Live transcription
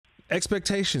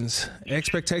Expectations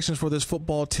for this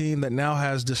football team that now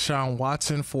has Deshaun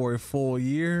Watson for a full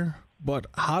year. But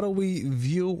how do we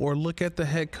view or look at the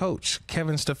head coach,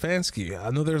 Kevin Stefanski?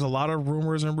 I know there's a lot of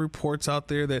rumors and reports out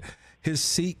there that his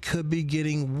seat could be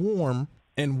getting warm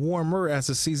and warmer as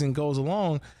the season goes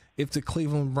along if the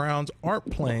Cleveland Browns aren't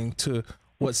playing to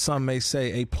what some may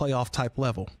say a playoff type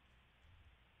level.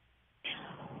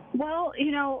 Well,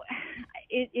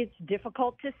 it's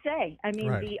difficult to say. I mean,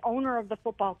 Right. The owner of the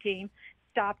football team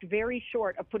stopped very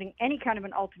short of putting any kind of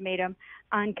an ultimatum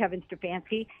on Kevin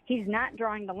Stefanski. He's not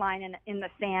drawing the line in the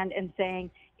sand and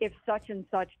saying, if such and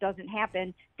such doesn't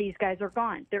happen, these guys are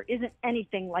gone. There isn't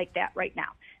anything like that right now.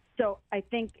 So I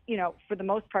think, for the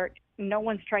most part, no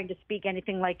one's trying to speak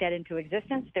anything like that into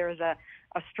existence. There's a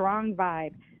strong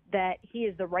vibe that he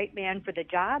is the right man for the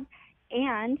job,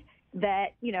 and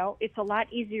that, it's a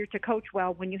lot easier to coach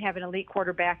well when you have an elite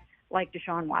quarterback like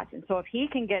Deshaun Watson. So if he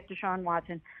can get Deshaun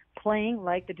Watson playing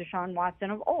like the Deshaun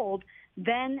Watson of old,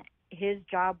 then his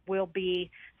job will be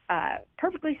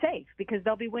perfectly safe because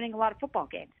they'll be winning a lot of football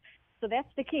games. So that's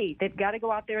the key. They've got to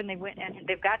go out there and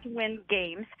they've got to win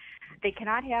games. They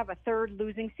cannot have a third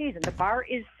losing season. The bar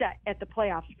is set at the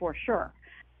playoffs for sure.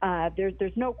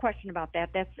 There's no question about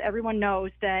that. Everyone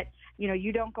knows that,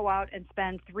 you don't go out and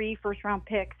spend 3 first-round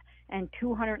picks and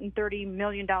 $230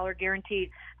 million guaranteed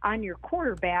on your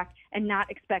quarterback and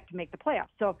not expect to make the playoffs.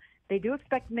 So they do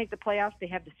expect to make the playoffs. They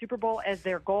have the Super Bowl as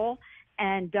their goal.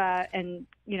 And I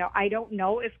don't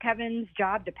know if Kevin's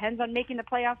job depends on making the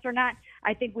playoffs or not.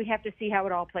 I think we have to see how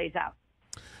it all plays out.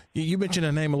 You mentioned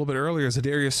a name a little bit earlier,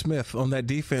 Zadarius Smith on that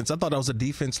defense. I thought that was a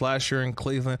defense last year in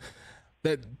Cleveland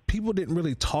that people didn't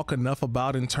really talk enough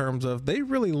about in terms of they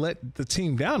really let the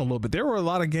team down a little bit. There were a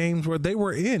lot of games where they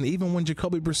were in, even when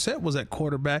Jacoby Brissett was at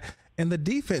quarterback, and the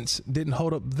defense didn't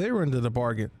hold up their end of the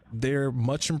bargain. They're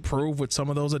much improved with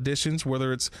some of those additions,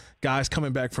 whether it's guys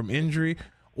coming back from injury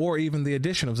or even the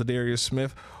addition of Zadarius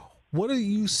Smith. What do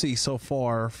you see so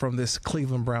far from this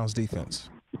Cleveland Browns defense?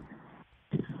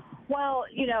 Well,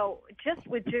 just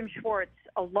with Jim Schwartz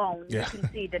alone, you can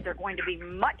see that they're going to be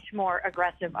much more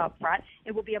aggressive up front.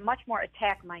 It will be a much more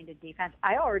attack-minded defense.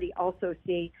 I already also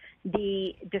see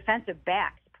the defensive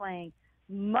backs playing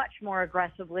much more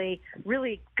aggressively,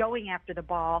 really going after the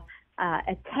ball,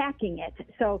 attacking it.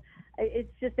 So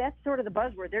it's just that's sort of the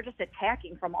buzzword. They're just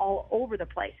attacking from all over the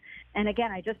place. And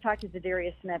again, I just talked to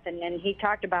Zadarius Smith, and he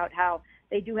talked about how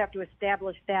they do have to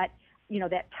establish that,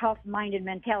 that tough-minded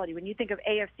mentality. When you think of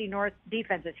AFC North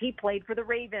defenses, he played for the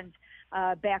Ravens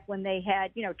back when they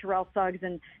had, Terrell Suggs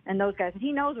and those guys. And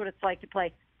he knows what it's like to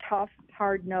play tough,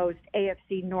 hard-nosed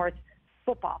AFC North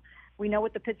football. We know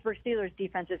what the Pittsburgh Steelers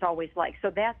defense is always like.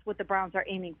 So that's what the Browns are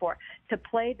aiming for, to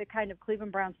play the kind of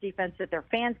Cleveland Browns defense that their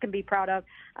fans can be proud of,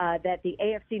 that the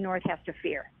AFC North has to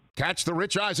fear. Catch the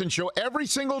Rich Eisen Show every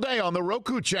single day on the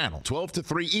Roku channel, 12 to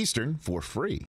 3 Eastern, for free.